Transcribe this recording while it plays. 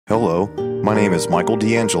Hello, my name is Michael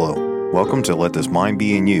D'Angelo. Welcome to Let This Mind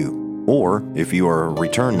Be in You, or if you are a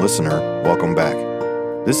return listener, welcome back.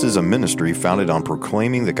 This is a ministry founded on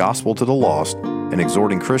proclaiming the gospel to the lost and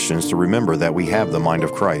exhorting Christians to remember that we have the mind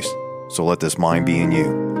of Christ. So let this mind be in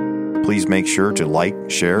you. Please make sure to like,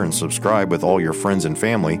 share, and subscribe with all your friends and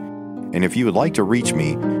family. And if you would like to reach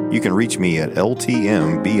me, you can reach me at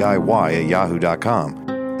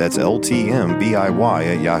ltmbiy@yahoo.com. That's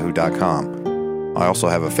ltmbiy@yahoo.com. I also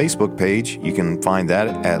have a Facebook page. You can find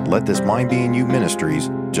that at Let This Mind Be in You Ministries.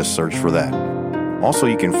 Just search for that. Also,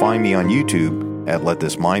 you can find me on YouTube at Let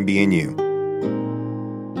This Mind Be in You.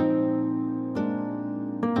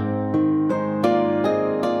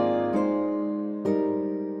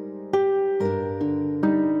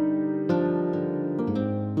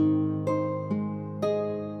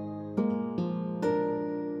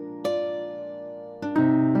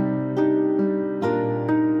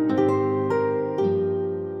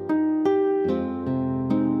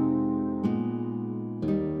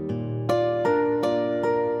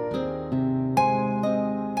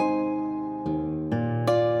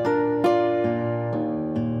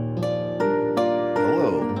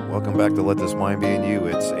 Welcome back to Let This Mind Be in You.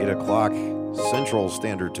 It's 8 o'clock Central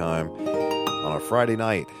Standard Time on a Friday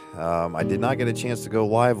night. I did not get a chance to go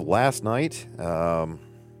live last night, to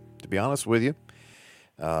be honest with you.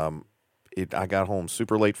 I got home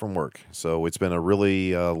super late from work, so it's been a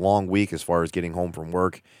really long week as far as getting home from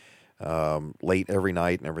work, late every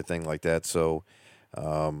night and everything like that. So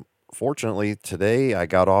fortunately, today I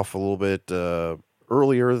got off a little bit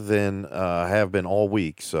earlier than I have been all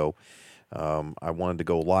week, so I wanted to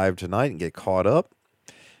go live tonight and get caught up.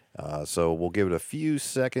 So we'll give it a few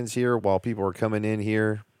seconds here while people are coming in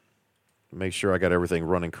here. Make sure I got everything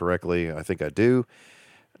running correctly. I think I do.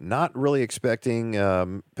 Not really expecting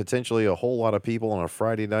potentially a whole lot of people on a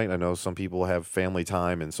Friday night. I know some people have family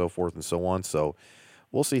time and so forth and so on. So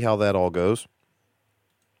we'll see how that all goes.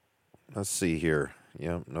 Let's see here.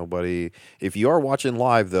 Yeah, nobody. If you are watching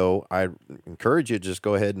live, though, I encourage you to just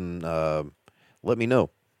go ahead and let me know.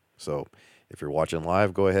 So if you're watching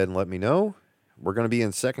live, go ahead and let me know. We're going to be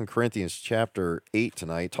in 2 Corinthians chapter 8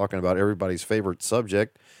 tonight, talking about everybody's favorite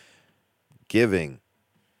subject, giving.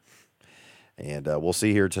 And we'll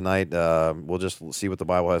see here tonight. We'll just see what the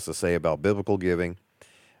Bible has to say about biblical giving.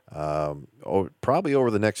 Probably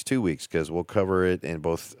over the next 2 weeks, because we'll cover it in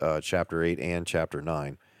both chapter 8 and chapter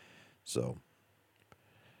 9. So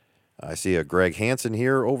I see a Greg Hansen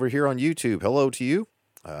here over here on YouTube. Hello to you.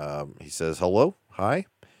 He says hello. Hi.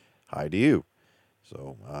 Hi to you.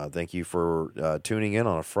 So thank you for tuning in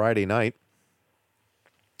on a Friday night.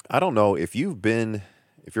 I don't know if you're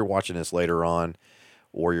watching this later on,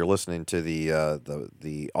 or you're listening to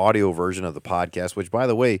the audio version of the podcast. Which, by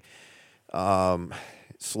the way,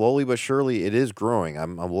 slowly but surely it is growing.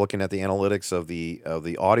 I'm looking at the analytics of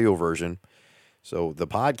the audio version. So the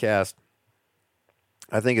podcast,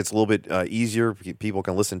 I think it's a little bit easier. People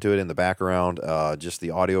can listen to it in the background. Just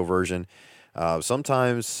the audio version.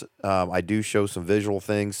 Sometimes I do show some visual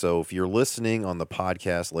things, so if you're listening on the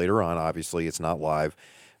podcast later on, obviously it's not live,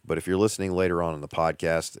 but if you're listening later on in the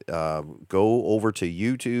podcast, go over to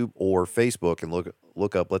YouTube or Facebook and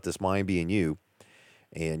look up Let This Mind Be in You,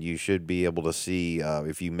 and you should be able to see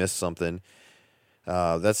if you missed something.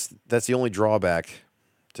 That's the only drawback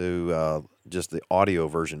to just the audio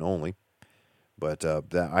version only. But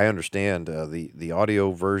I understand the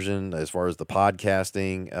audio version, as far as the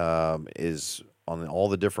podcasting, is on all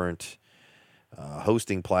the different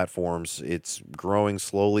hosting platforms. It's growing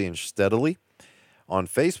slowly and steadily. On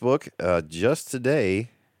Facebook, just today,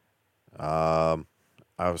 I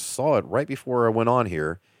saw it right before I went on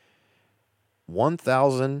here.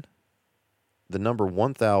 1,000, the number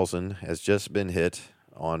 1,000 has just been hit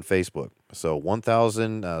on Facebook. So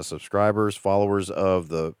 1,000 subscribers, followers of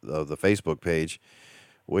the Facebook page,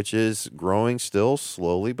 which is growing still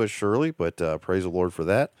slowly but surely. But praise the Lord for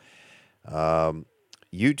that.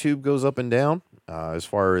 YouTube goes up and down. As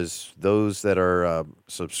far as those that are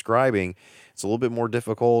subscribing, it's a little bit more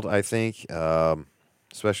difficult, I think,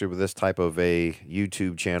 especially with this type of a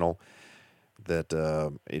YouTube channel, that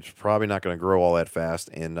it's probably not going to grow all that fast.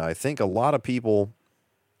 And I think a lot of people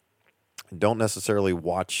don't necessarily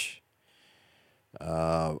watch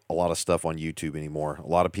a lot of stuff on YouTube anymore. A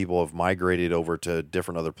lot of people have migrated over to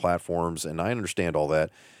different other platforms, and I understand all that.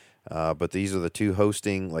 But these are the two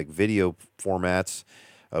hosting like video formats.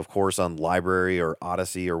 Of course, on Library or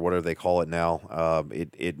Odyssey or whatever they call it now,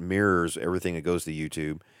 it mirrors everything that goes to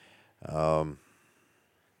YouTube. I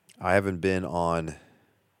haven't been on,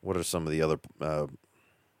 what are some of the other,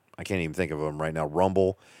 I can't even think of them right now.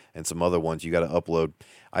 Rumble. and some other ones you got to upload.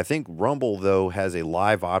 I think Rumble, though, has a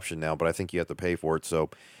live option now, but I think you have to pay for it. So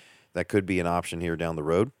that could be an option here down the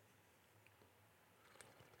road.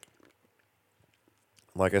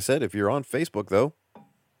 Like I said, if you're on Facebook, though,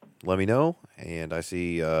 let me know. And I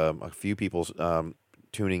see a few people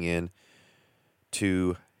tuning in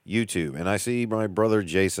to YouTube. And I see my brother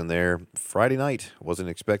Jason there. Friday night. Wasn't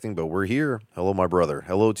expecting, but we're here. Hello, my brother.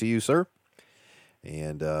 Hello to you, sir.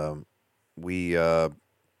 And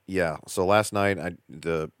so last night,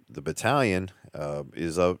 the battalion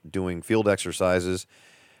is up doing field exercises.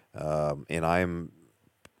 And I'm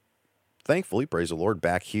thankfully, praise the Lord,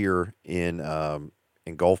 back here in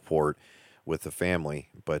Gulfport with the family,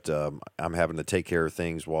 but I'm having to take care of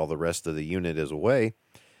things while the rest of the unit is away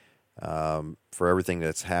for everything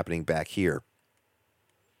that's happening back here.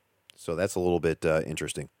 So that's a little bit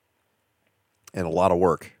interesting and a lot of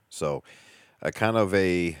work. So kind of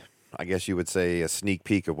I guess you would say, a sneak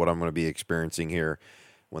peek of what I'm going to be experiencing here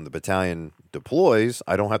when the battalion deploys.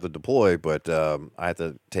 I don't have to deploy, but I have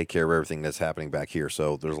to take care of everything that's happening back here.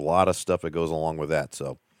 So there's a lot of stuff that goes along with that.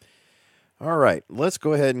 So, all right, let's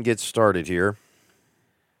go ahead and get started here.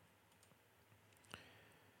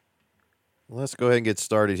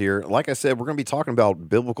 Like I said, we're going to be talking about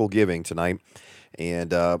biblical giving tonight.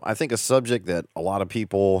 And I think a subject that a lot of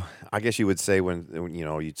people, I guess you would say, when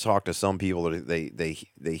you talk to some people, that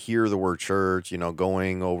they hear the word church,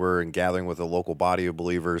 going over and gathering with a local body of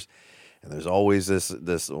believers, and there's always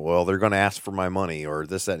this well, they're going to ask for my money, or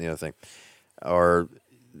this, that, and the other thing, or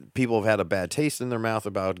people have had a bad taste in their mouth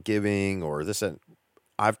about giving, or this, that.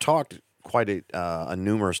 I've talked quite a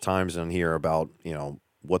numerous times on here about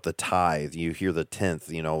what the tithe. You hear the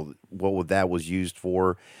tenth, what that was used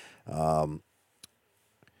for.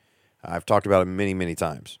 I've talked about it many, many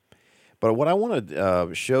times. But what I want to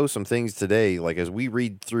show some things today, like as we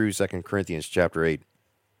read through 2 Corinthians chapter 8,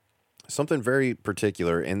 something very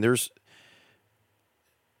particular. And there's,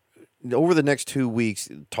 over the next 2 weeks,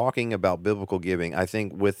 talking about biblical giving, I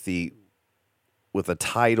think with the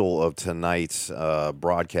title of tonight's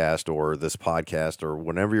broadcast or this podcast or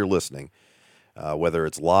whenever you're listening, whether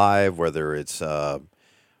it's live, whether it's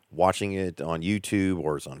watching it on YouTube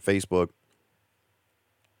or it's on Facebook,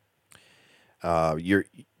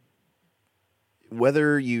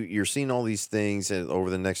 whether you're seeing all these things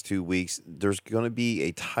over the next 2 weeks, there's going to be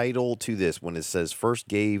a title to this when it says first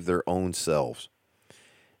gave their own selves.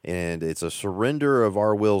 And it's a surrender of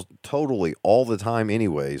our wills totally all the time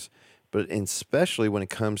anyways, but especially when it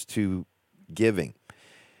comes to giving.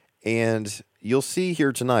 And you'll see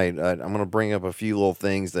here tonight, I'm going to bring up a few little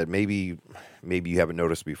things that maybe you haven't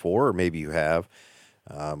noticed before, or maybe you have.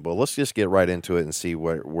 But let's just get right into it and see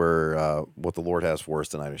what the Lord has for us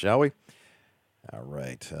tonight, shall we? All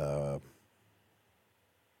right.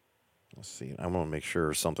 Let's see. I'm going to make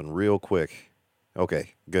sure something real quick.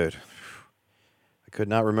 Okay, good. I could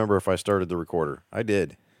not remember if I started the recorder. I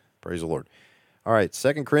did. Praise the Lord. All right,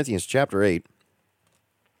 2 Corinthians chapter 8,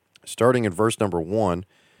 starting in verse number 1.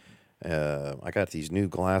 I got these new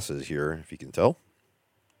glasses here, if you can tell.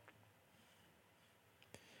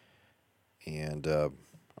 And I'm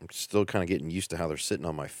still kind of getting used to how they're sitting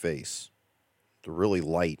on my face. They're really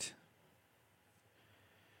light.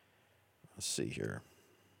 Let's see here.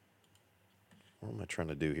 What am I trying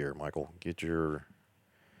to do here, Michael? Get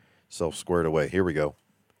yourself squared away. Here we go.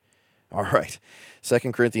 All right. 2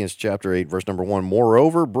 Corinthians chapter 8, verse number 1.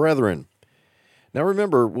 Moreover, brethren. Now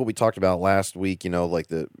remember what we talked about last week, like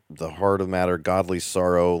the heart of the matter, godly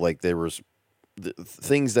sorrow, like there was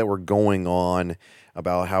things that were going on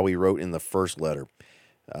about how he wrote in the first letter.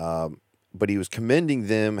 But he was commending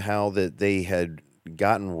them how that they had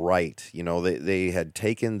gotten right. They had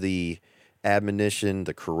taken the admonition,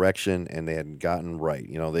 the correction, and they had gotten right.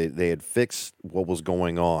 They had fixed what was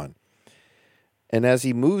going on. And as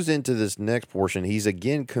he moves into this next portion, he's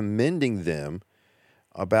again commending them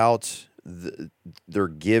about their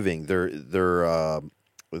giving, the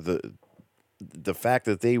fact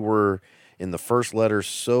that they were in the first letter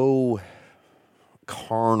so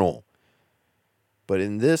carnal. But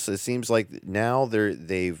in this, it seems like now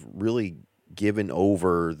they've really given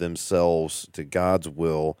over themselves to God's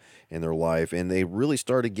will in their life, and they really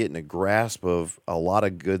started getting a grasp of a lot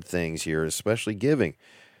of good things here, especially giving.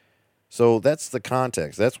 So that's the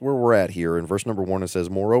context. That's where we're at here. In verse number 1, it says,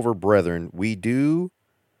 Moreover, brethren, we do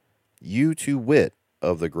you to wit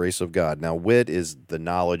of the grace of God. Now, wit is the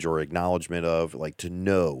knowledge or acknowledgement of, like to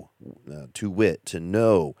know, to wit, to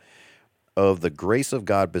know of the grace of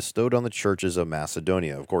God bestowed on the churches of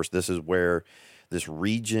Macedonia. Of course, this is where this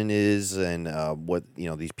region is, and what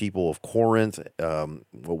these people of Corinth,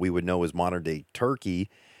 what we would know as modern day Turkey,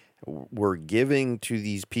 were giving to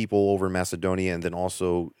these people over in Macedonia, and then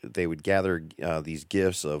also they would gather these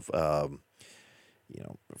gifts of,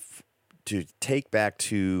 to take back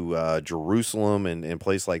to Jerusalem and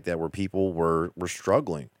place like that where people were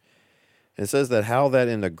struggling. And it says that how that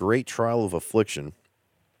in a great trial of affliction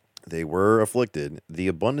they were afflicted, the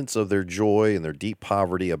abundance of their joy and their deep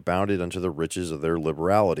poverty abounded unto the riches of their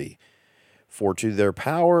liberality. For to their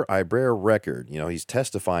power I bear record. He's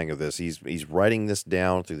testifying of this. He's writing this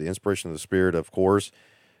down through the inspiration of the Spirit, of course.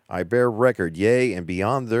 I bear record, yea, and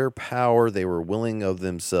beyond their power they were willing of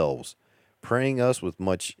themselves, praying us with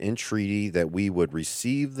much entreaty that we would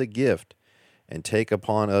receive the gift and take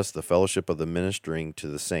upon us the fellowship of the ministering to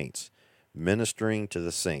the saints. Ministering to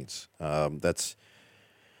the saints. That's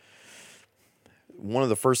one of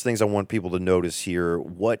the first things I want people to notice here,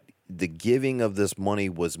 what the giving of this money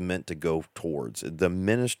was meant to go towards, the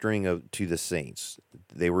ministering to the saints.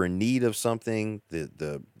 They were in need of something,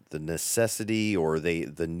 the necessity or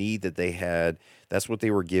the need that they had, that's what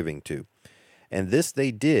they were giving to. And this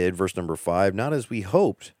they did, verse number 5, not as we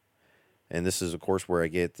hoped, and this is, of course, where I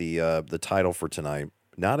get the title for tonight,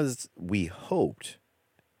 not as we hoped,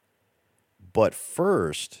 but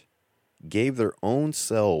first gave their own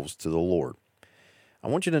selves to the Lord. I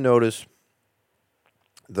want you to notice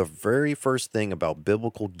the very first thing about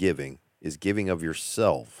biblical giving is giving of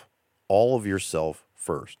yourself, all of yourself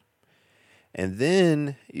first. And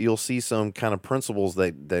then you'll see some kind of principles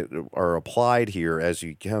that are applied here as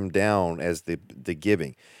you come down as the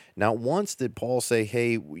giving. Not once did Paul say,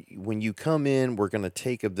 hey, when you come in, we're going to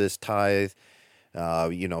take of this tithe.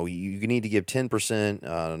 You need to give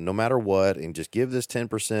 10% no matter what, and just give this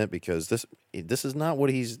 10% because this is not what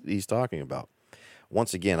he's talking about.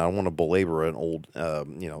 Once again, I don't want to belabor an old,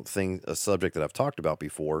 a subject that I've talked about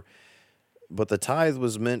before, but the tithe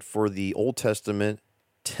was meant for the Old Testament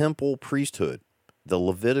temple priesthood, the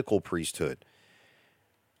Levitical priesthood.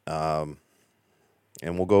 And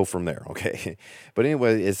we'll go from there, okay? But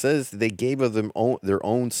anyway, it says they gave of their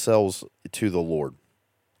own selves to the Lord,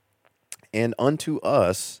 and unto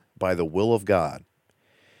us by the will of God,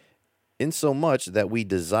 insomuch that we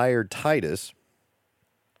desired Titus.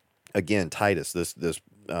 Again, Titus, this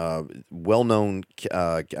well-known,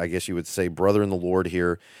 I guess you would say, brother in the Lord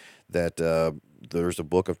here, that there's a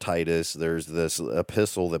book of Titus. There's this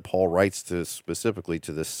epistle that Paul writes to specifically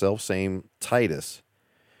to this self-same Titus,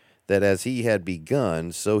 that as he had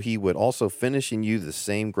begun, so he would also finish in you the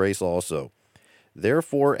same grace also.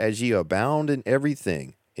 Therefore, as ye abound in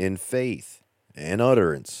everything, in faith and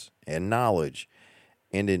utterance and knowledge,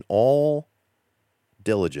 and in all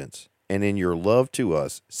diligence, and in your love to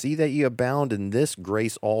us, see that ye abound in this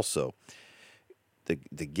grace also.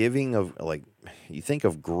 The giving of, like, you think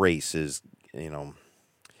of grace is,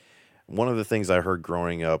 one of the things I heard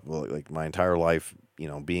growing up, like my entire life,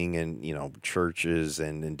 being in, churches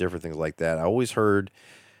and different things like that. I always heard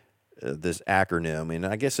this acronym, and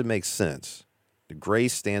I guess it makes sense. The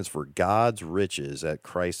grace stands for God's riches at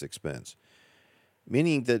Christ's expense,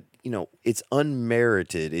 meaning that, it's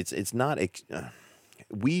unmerited. It's not...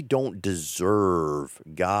 we don't deserve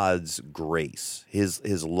God's grace,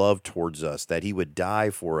 his love towards us, that he would die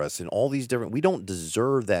for us, and all these different, we don't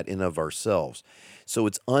deserve that in of ourselves. So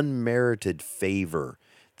it's unmerited favor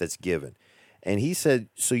that's given. And he said,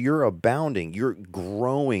 so you're abounding, you're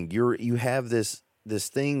growing, you have this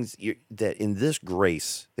things that in this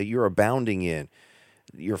grace that you're abounding in,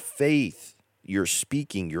 your faith, your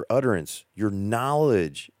speaking, your utterance, your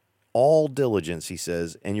knowledge, all diligence, he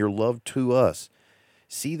says, and your love to us.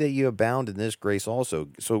 See that you abound in this grace also.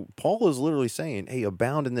 So Paul is literally saying, hey,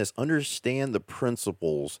 abound in this. Understand the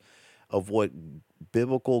principles of what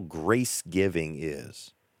biblical grace giving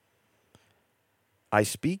is. I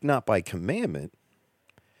speak not by commandment.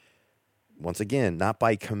 Once again, not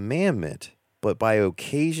by commandment, but by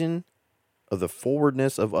occasion of the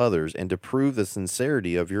forwardness of others, and to prove the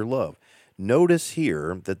sincerity of your love. Notice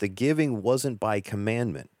here that the giving wasn't by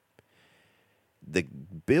commandment. The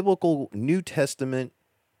biblical New Testament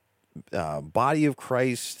body of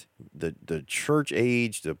Christ, the church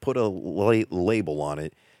age, to put a label on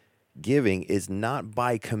it, giving is not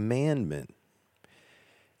by commandment.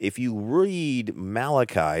 If you read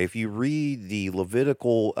Malachi, if you read the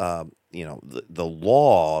Levitical, the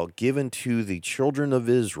law given to the children of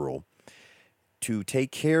Israel to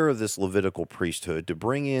take care of this Levitical priesthood, to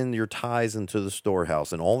bring in your tithes into the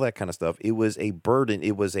storehouse and all that kind of stuff, it was a burden.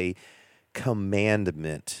 It was a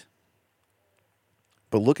commandment.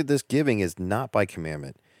 But look at this, giving is not by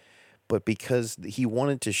commandment, but because he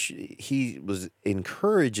wanted to, he was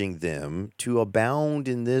encouraging them to abound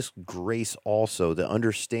in this grace also, to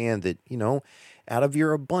understand that, out of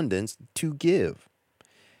your abundance to give.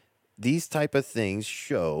 these type of things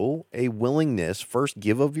show a willingness, first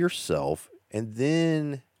give of yourself, and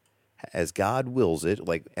then as God wills it,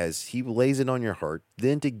 like as he lays it on your heart,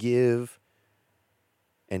 then to give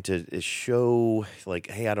and to show like,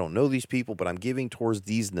 hey, I don't know these people, but I'm giving towards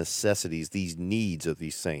these necessities, these needs of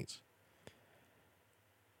these saints.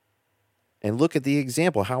 And look at the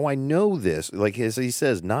example, how I know this. Like as he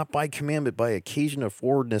says, not by commandment, by occasion of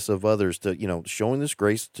forwardness of others, to, showing this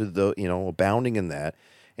grace to the, abounding in that,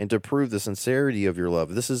 and to prove the sincerity of your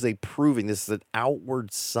love. This is an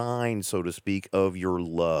outward sign, so to speak, of your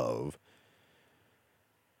love.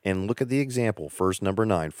 And look at the example, verse number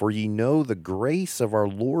 9. For ye know the grace of our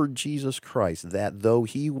Lord Jesus Christ, that though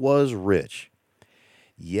he was rich,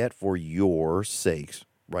 yet for your sakes,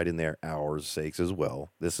 right in there, our sakes as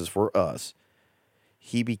well, this is for us,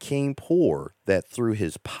 he became poor, that through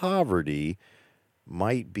his poverty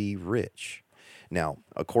might be rich. Now,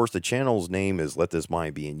 of course, the channel's name is Let This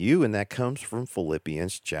Mind Be in You, and that comes from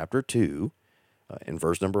Philippians chapter 2, in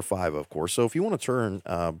verse number 5, of course. So if you want to turn,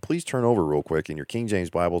 please turn over real quick in your King James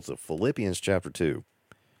Bible to Philippians chapter 2.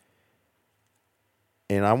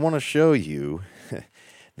 And I want to show you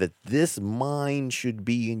that this mind should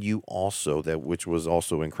be in you also, that which was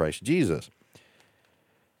also in Christ Jesus.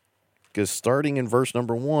 Because starting in verse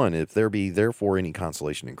number 1, if there be therefore any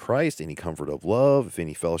consolation in Christ, any comfort of love, if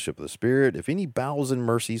any fellowship of the Spirit, if any bowels and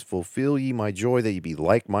mercies, fulfill ye my joy, that ye be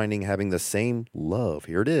like-minded, having the same love.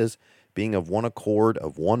 Here it is, being of one accord,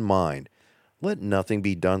 of one mind. Let nothing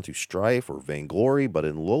be done through strife or vainglory, but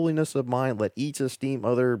in lowliness of mind let each esteem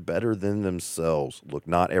other better than themselves. Look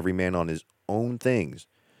not every man on his own things,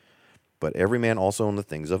 but every man also on the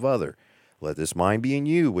things of other. Let this mind be in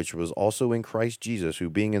you, which was also in Christ Jesus, who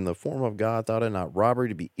being in the form of God thought it not robbery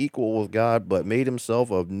to be equal with God, but made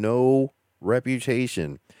himself of no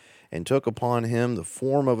reputation, and took upon him the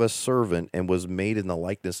form of a servant, and was made in the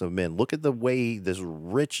likeness of men. Look at the way this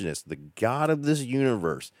richness, the God of this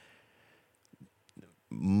universe,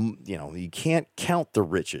 you can't count the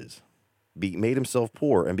riches. Made himself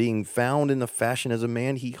poor, and being found in the fashion as a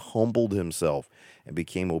man, he humbled himself, and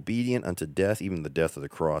became obedient unto death, even the death of the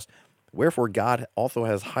cross. Wherefore God also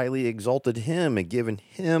has highly exalted him, and given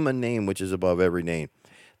him a name which is above every name,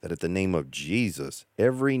 that at the name of Jesus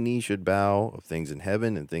every knee should bow, of things in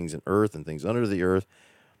heaven and things in earth and things under the earth,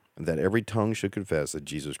 and that every tongue should confess that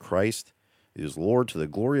Jesus Christ is Lord, to the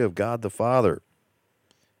glory of God the Father.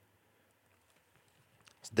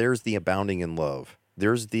 There's the abounding in love.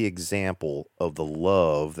 There's the example of the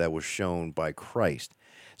love that was shown by Christ.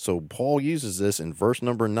 So Paul uses this in verse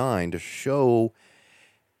number 9 to show,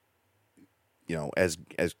 as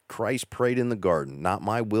Christ prayed in the garden, not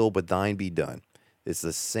my will, but thine be done. It's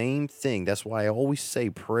the same thing. That's why I always say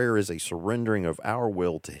prayer is a surrendering of our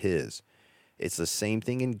will to his. It's the same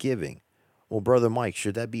thing in giving. Well, Brother Mike,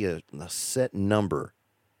 should that be a set number?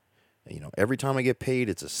 Every time I get paid,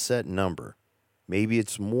 it's a set number. Maybe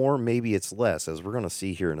it's more, maybe it's less, as we're going to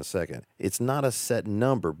see here in a second. It's not a set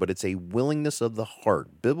number, but it's a willingness of the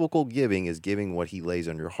heart. Biblical giving is giving what he lays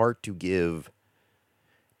on your heart to give,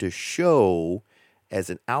 to show as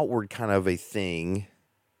an outward kind of a thing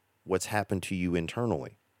what's happened to you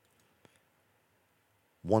internally.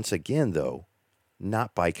 Once again, though,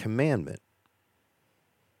 not by commandment.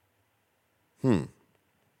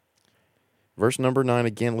 Verse number 9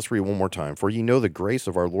 again, let's read one more time. For ye know the grace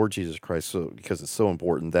of our Lord Jesus Christ, because it's so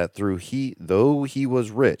important, that though he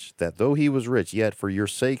was rich, yet for your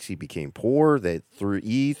sakes he became poor, that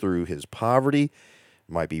through his poverty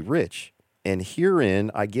might be rich. And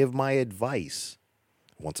herein I give my advice.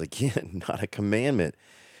 Once again, not a commandment.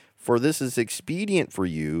 For this is expedient for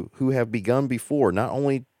you who have begun before, not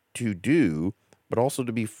only to do, but also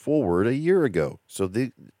to be forward a year ago. So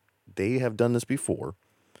they have done this before.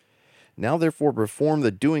 Now therefore perform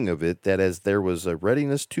the doing of it, that as there was a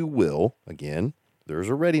readiness to will, again, there's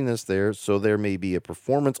a readiness there, so there may be a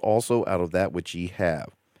performance also out of that which ye have.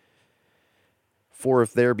 For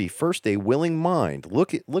if there be first a willing mind,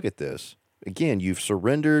 look at this. Again, you've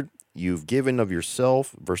surrendered, you've given of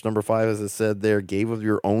yourself. Verse number 5, as it said there, gave of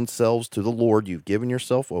your own selves to the Lord. You've given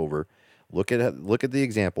yourself over. Look at the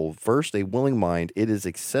example. First, a willing mind. It is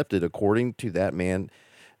accepted according to that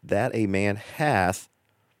a man hath,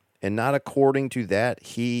 and not according to that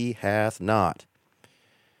he hath not.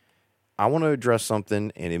 I want to address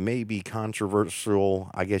something, and it may be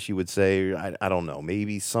controversial, I guess you would say. I don't know.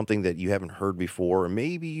 Maybe something that you haven't heard before, or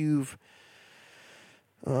maybe you've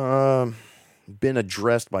been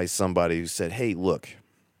addressed by somebody who said, hey, look,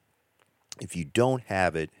 if you don't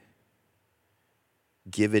have it,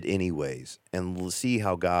 give it anyways, and we'll see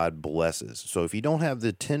how God blesses. So if you don't have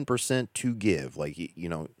the 10% to give, like,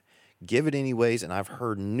 Give it anyways. And I've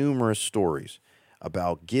heard numerous stories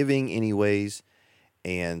about giving anyways,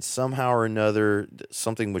 and somehow or another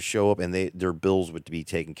something would show up and their bills would be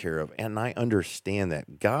taken care of. And I understand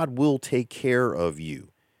that. God will take care of you.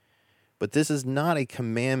 But this is not a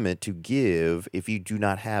commandment to give if you do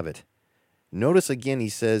not have it. Notice again, he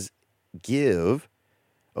says, give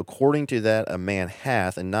according to that a man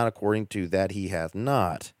hath, and not according to that he hath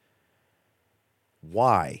not.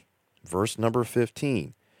 Why? Verse number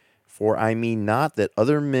 15. For I mean not that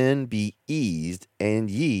other men be eased, and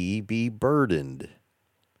ye be burdened.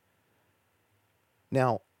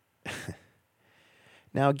 Now,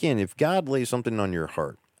 again, if God lays something on your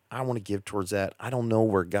heart, I want to give towards that. I don't know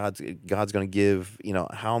where God's going to give,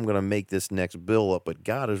 how I'm going to make this next bill up, but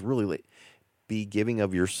God is really be giving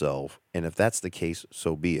of yourself. And if that's the case,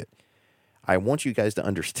 so be it. I want you guys to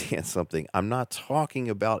understand something. I'm not talking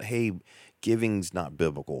about, hey, giving's not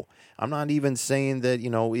biblical. I'm not even saying that,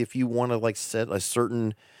 if you want to set a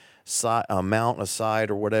certain amount aside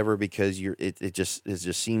or whatever, because it just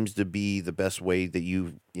seems to be the best way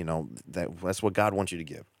that that's what God wants you to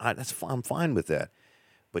give. I'm fine with that.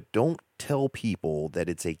 But don't tell people that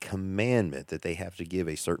it's a commandment that they have to give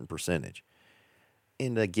a certain percentage.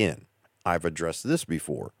 And again, I've addressed this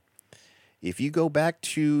before. If you go back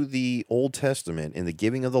to the Old Testament in the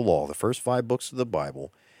giving of the law, the first 5 books of the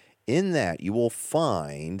Bible, in that you will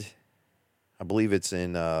find, I believe it's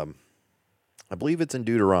in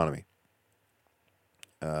Deuteronomy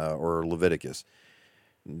or Leviticus.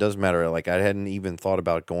 It doesn't matter. I hadn't even thought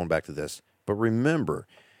about going back to this. But remember,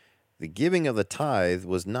 the giving of the tithe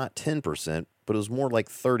was not 10%, but it was more like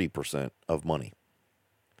 30% of money.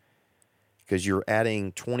 Because you're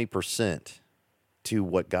adding 20% to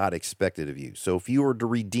what God expected of you. So if you were to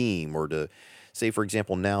redeem or to, say, for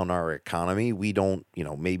example, now in our economy, we don't,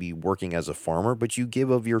 maybe working as a farmer, but you give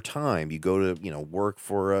of your time. You go to, work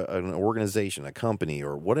for an organization, a company,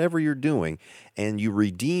 or whatever you're doing, and you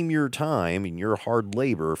redeem your time and your hard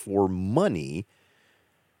labor for money.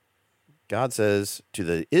 God says to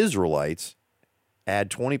the Israelites, add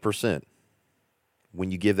 20%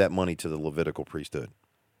 when you give that money to the Levitical priesthood.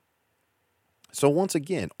 So once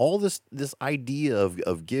again, all this idea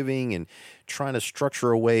of giving and trying to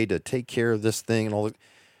structure a way to take care of this thing and all that,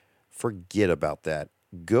 forget about that.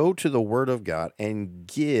 Go to the Word of God and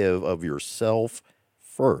give of yourself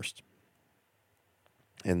first.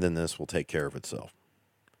 And then this will take care of itself.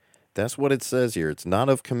 That's what it says here. It's not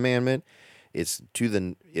of commandment. It's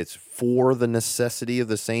for the necessity of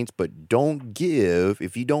the saints, but don't give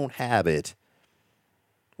if you don't have it.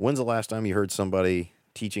 When's the last time you heard somebody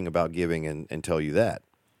teaching about giving and tell you that?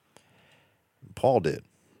 Paul did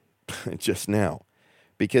just now,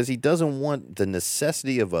 because he doesn't want the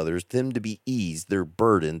necessity of others, them to be eased, their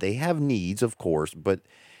burden. They have needs, of course, but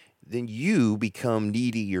then you become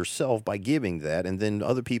needy yourself by giving that, and then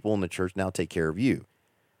other people in the church now take care of you.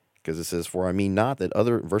 Because it says, for I mean not that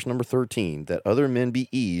verse number 13, that other men be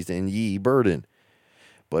eased and ye burdened,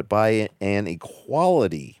 but by an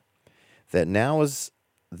equality, that now is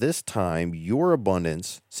this time your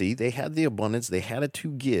abundance. See, they had the abundance, they had it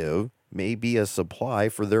to give, may be a supply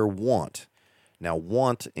for their want. Now,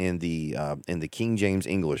 want in the King James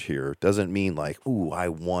English here doesn't mean like, ooh, I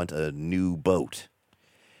want a new boat.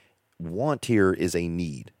 Want here is a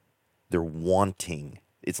need. They're wanting.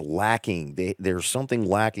 It's lacking. There's something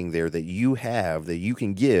lacking there that you have that you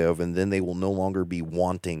can give, and then they will no longer be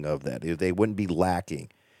wanting of that. They wouldn't be lacking,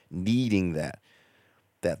 needing that.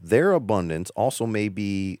 That their abundance also may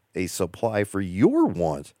be a supply for your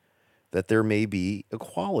want, that there may be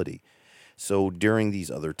equality. So during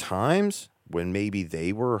these other times, when maybe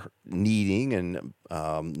they were needing and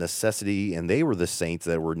necessity, and they were the saints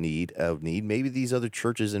that were need, maybe these other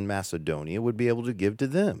churches in Macedonia would be able to give to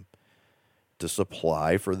them, to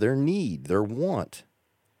supply for their need, their want.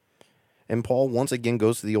 And Paul once again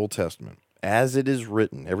goes to the Old Testament. As it is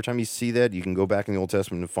written, every time you see that, you can go back in the Old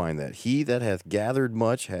Testament and find that. He that hath gathered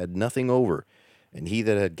much had nothing over, and he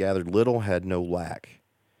that had gathered little had no lack.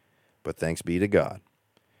 But thanks be to God,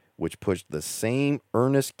 which pushed the same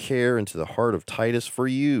earnest care into the heart of Titus for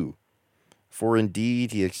you. For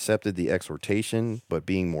indeed he accepted the exhortation, but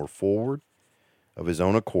being more forward, of his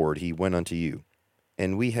own accord he went unto you.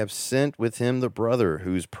 And we have sent with him the brother,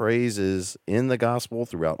 whose praise is in the gospel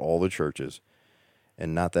throughout all the churches.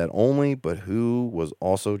 And not that only, but who was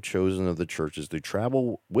also chosen of the churches to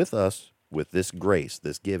travel with us with this grace,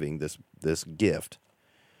 this giving, this gift,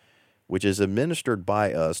 which is administered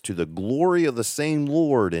by us to the glory of the same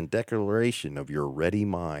Lord in declaration of your ready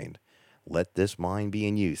mind. Let this mind be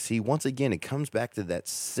in you. See, once again, it comes back to that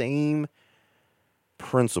same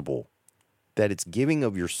principle, that it's giving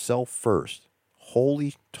of yourself first.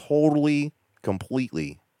 wholly, totally,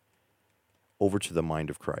 completely over to the mind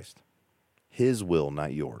of Christ. His will,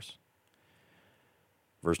 not yours.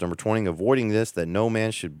 Verse number 20, avoiding this, that no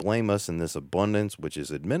man should blame us in this abundance which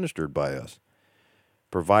is administered by us,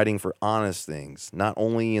 providing for honest things, not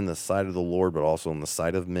only in the sight of the Lord, but also in the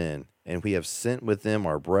sight of men. And we have sent with them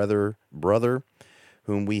our brother,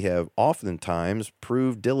 whom we have oftentimes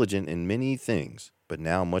proved diligent in many things, but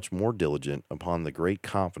now much more diligent upon the great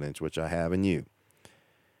confidence which I have in you.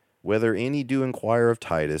 Whether any do inquire of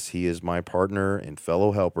Titus, he is my partner and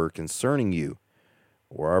fellow helper concerning you,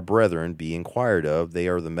 or our brethren be inquired of, they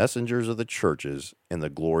are the messengers of the churches and the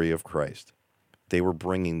glory of Christ. They were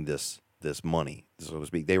bringing this money, so to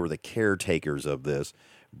speak. They were the caretakers of this,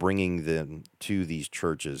 bringing them to these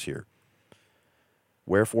churches here.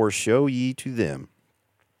 Wherefore show ye to them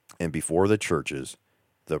and before the churches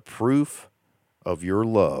the proof of your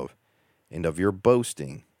love and of your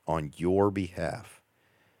boasting on your behalf.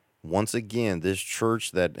 Once again, this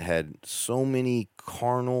church that had so many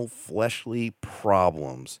carnal, fleshly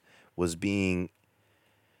problems was being,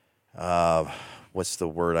 what's the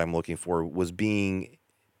word I'm looking for? Was being,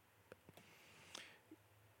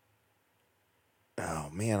 oh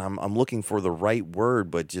man, I'm looking for the right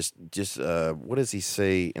word, but just what does he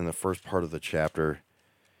say in the first part of the chapter?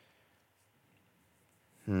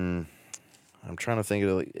 I'm trying to think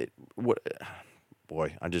of it. What?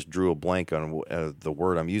 Boy, I just drew a blank on the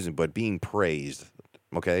word I'm using, but being praised,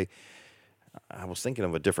 okay? I was thinking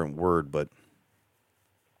of a different word, but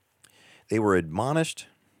they were admonished,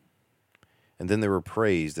 and then they were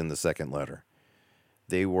praised in the second letter.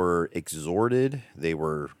 They were exhorted, they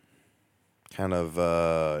were kind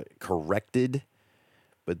of corrected,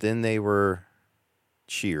 but then they were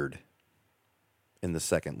cheered in the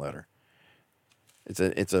second letter.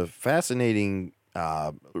 It's a fascinating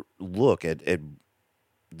look at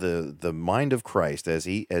the mind of Christ as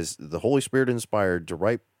the Holy Spirit inspired to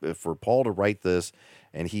write, for Paul to write this,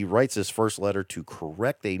 and he writes his first letter to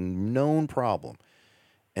correct a known problem,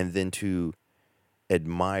 and then to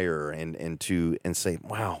admire and say,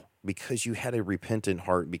 wow, because you had a repentant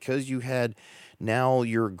heart, because you had, now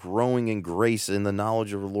you're growing in grace in the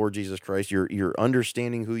knowledge of the Lord Jesus Christ, you're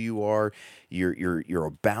understanding who you are, you're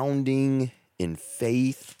abounding in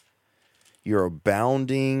faith. You're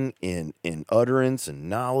abounding in utterance and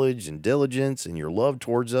knowledge and diligence and your love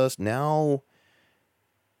towards us. Now,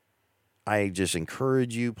 I just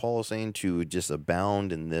encourage you, Paul is saying, to just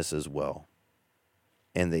abound in this as well.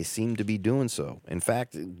 And they seem to be doing so. In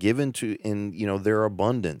fact, given to, in their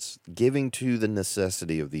abundance, giving to the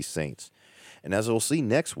necessity of these saints. And as we'll see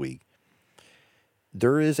next week,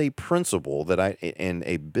 there is a principle in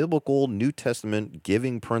a biblical New Testament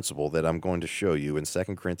giving principle that I'm going to show you in 2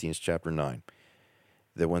 Corinthians chapter 9.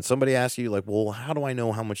 That when somebody asks you, like, well, how do I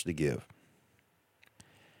know how much to give?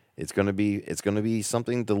 It's going to be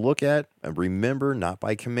something to look at and remember, not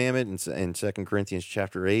by commandment in 2 Corinthians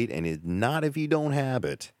chapter 8, and it's not if you don't have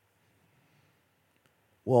it.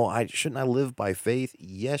 Well, shouldn't I live by faith?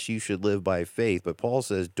 Yes, you should live by faith, but Paul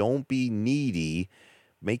says, don't be needy.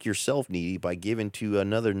 Make yourself needy by giving to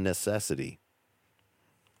another necessity.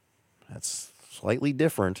 That's slightly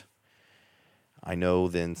different, I know,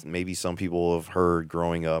 than maybe some people have heard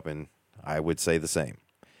growing up, and I would say the same.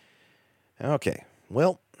 Okay,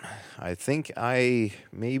 well, I think I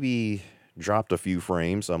maybe dropped a few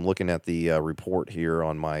frames. I'm looking at the report here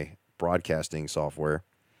on my broadcasting software.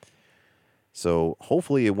 So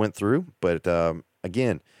hopefully it went through, but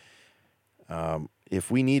again, if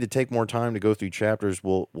we need to take more time to go through chapters,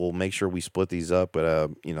 we'll make sure we split these up.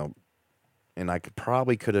 But and I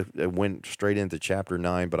could have went straight into chapter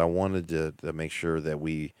 9, but I wanted to make sure that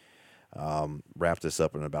we wrap this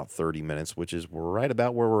up in about 30 minutes, which is right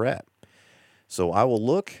about where we're at. So I will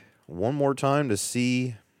look one more time to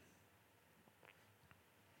see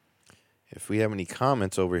if we have any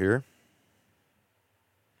comments over here.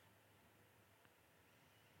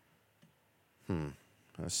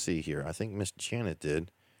 Let's see here. I think Miss Janet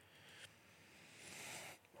did.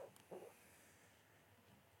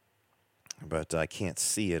 But I can't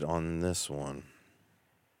see it on this one.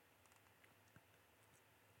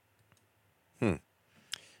 And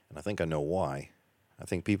I think I know why. I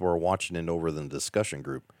think people are watching it over the discussion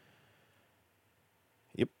group.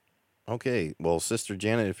 Yep. Okay. Well, Sister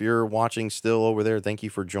Janet, if you're watching still over there, thank you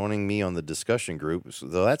for joining me on the discussion group. So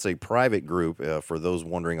that's a private group for those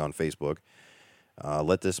wondering on Facebook.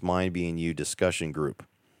 Let This Mind Be in You discussion group.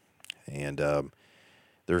 And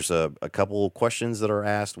there's a couple of questions that are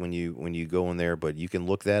asked when you go in there, but you can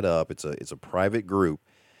look that up. It's a private group,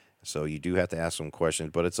 so you do have to ask some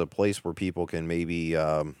questions, but it's a place where people can maybe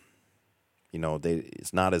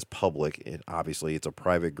it's not as public. Obviously, it's a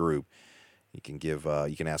private group. You can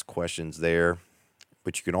you can ask questions there,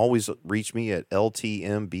 but you can always reach me at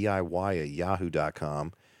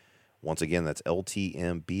ltmbiy@yahoo.com. Once again, that's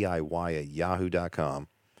ltmbiy@yahoo.com.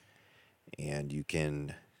 And you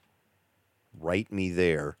can write me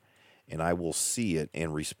there, and I will see it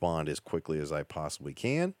and respond as quickly as I possibly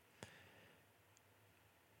can.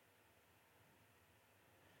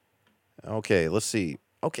 Okay, let's see.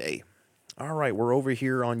 Okay. All right, we're over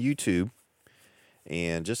here on YouTube.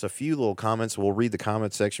 And just a few little comments. We'll read the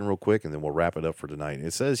comment section real quick, and then we'll wrap it up for tonight.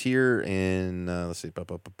 It says here in, let's see,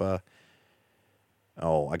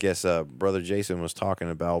 oh, I guess Brother Jason was talking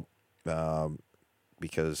about,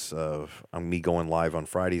 because of me going live on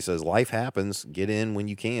Friday. He says, life happens. Get in when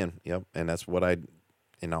you can. Yep, and that's what I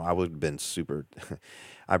would have been super.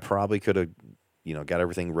 I probably could have, got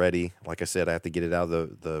everything ready. Like I said, I have to get it out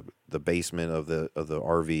of the basement of the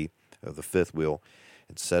RV, of the fifth wheel,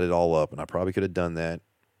 and set it all up, and I probably could have done that.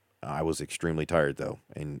 I was extremely tired, though,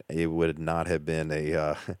 and it would not have been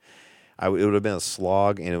it would have been a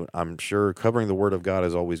slog, and I'm sure covering the Word of God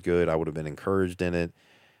is always good. I would have been encouraged in it,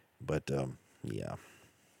 but yeah,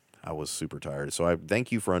 I was super tired. So I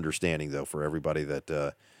thank you for understanding, though, for everybody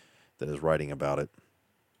that is writing about it.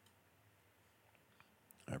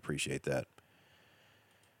 I appreciate that.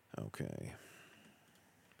 Okay.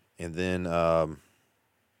 And then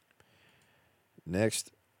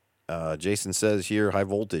next, Jason says here, High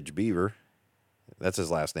Voltage Beaver. That's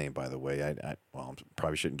his last name, by the way. I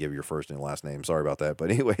probably shouldn't give your first and last name. Sorry about that.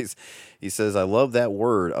 But anyways, he says, I love that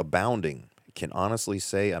word, abounding. Can honestly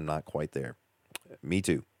say I'm not quite there. Me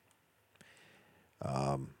too.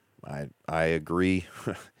 I agree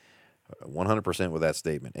 100% with that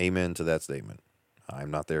statement. Amen to that statement.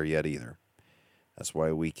 I'm not there yet either. That's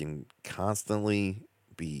why we can constantly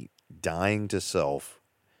be dying to self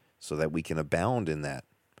so that we can abound in that.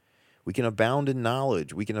 We can abound in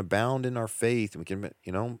knowledge. We can abound in our faith. We can,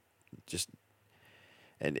 just,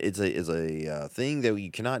 and it's a thing that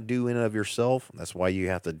you cannot do in and of yourself. That's why you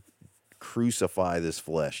have to crucify this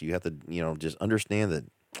flesh. You have to, just understand that,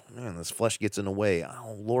 man, this flesh gets in the way.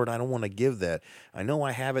 Oh, Lord, I don't want to give that. I know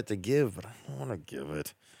I have it to give, but I don't want to give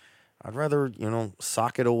it. I'd rather,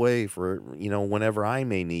 sock it away for, whenever I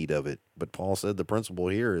may need of it. But Paul said the principle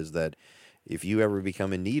here is that if you ever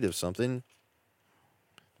become in need of something,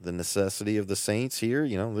 the necessity of the saints here,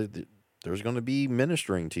 there's going to be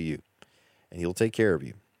ministering to you, and he'll take care of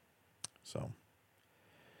you. So,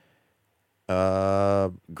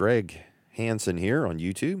 Greg Hansen here on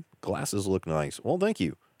YouTube. Glasses look nice. Well, thank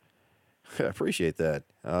you. I appreciate that.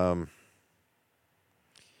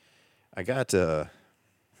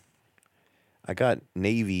 I got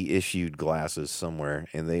Navy issued glasses somewhere,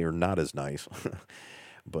 and they are not as nice.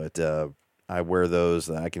 But I wear those.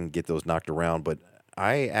 I can get those knocked around. But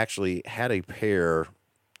I actually had a pair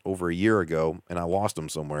over a year ago, and I lost them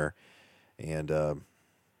somewhere. And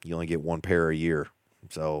you only get one pair a year.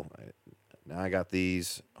 So now I got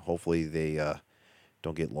these. Hopefully they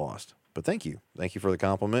don't get lost. But thank you. Thank you for the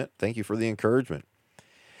compliment. Thank you for the encouragement.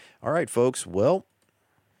 All right, folks. Well,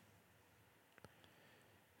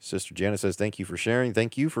 Sister Janet says, thank you for sharing.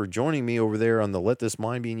 Thank you for joining me over there on the Let This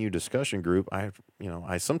Mind Be in You discussion group. I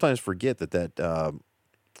sometimes forget that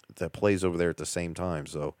plays over there at the same time.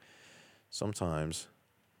 So sometimes,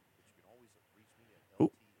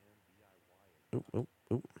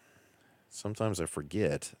 sometimes I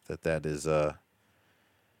forget that is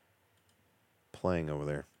playing over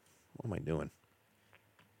there. What am I doing?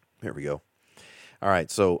 There we go. All right,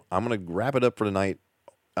 so I'm going to wrap it up for tonight.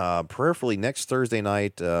 Prayerfully next Thursday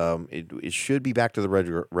night, it should be back to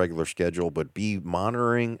the regular schedule, but be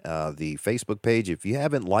monitoring the Facebook page. If you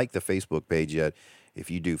haven't liked the Facebook page yet, if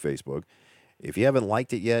you do Facebook, if you haven't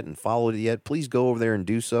liked it yet and followed it yet, please go over there and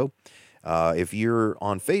do so. If you're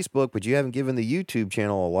on Facebook, but you haven't given the YouTube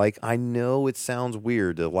channel a like, I know it sounds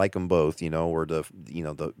weird to like them both, or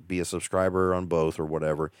to, be a subscriber on both or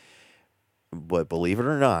whatever. But believe it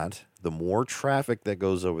or not, the more traffic that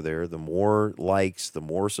goes over there, the more likes, the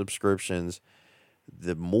more subscriptions,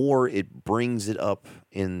 the more it brings it up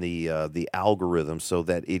in the algorithm, so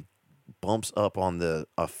that it bumps up on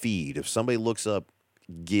a feed. If somebody looks up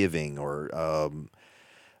giving or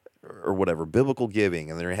whatever, biblical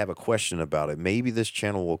giving, and they have a question about it, maybe this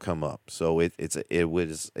channel will come up. So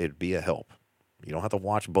it'd be a help. You don't have to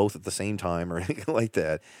watch both at the same time or anything like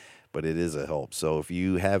that. But it is a help. So if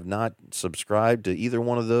you have not subscribed to either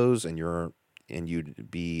one of those, and you'd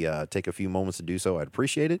be take a few moments to do so, I'd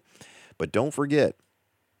appreciate it. But don't forget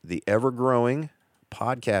the ever-growing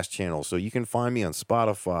podcast channel. So you can find me on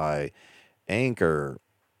Spotify, Anchor,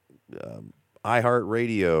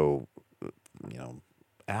 iHeartRadio,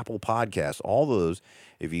 Apple Podcasts, all those.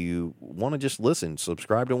 If you want to just listen,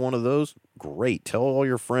 subscribe to one of those, great. Tell all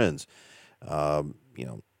your friends.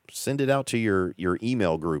 Send it out to your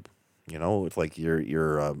email group. It's like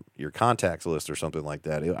your contacts list or something like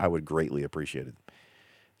that. I would greatly appreciate it.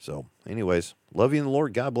 So, anyways, love you in the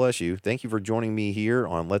Lord. God bless you. Thank you for joining me here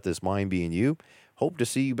on Let This Mind Be in You. Hope to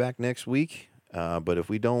see you back next week. But if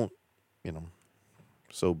we don't,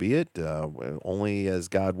 so be it. Only as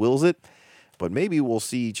God wills it. But maybe we'll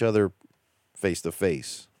see each other face to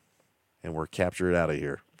face, and we're captured out of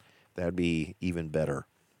here. That'd be even better.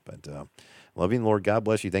 But love you in the Lord. God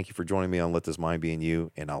bless you. Thank you for joining me on Let This Mind Be in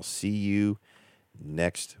You. And I'll see you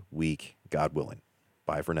next week, God willing.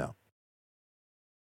 Bye for now.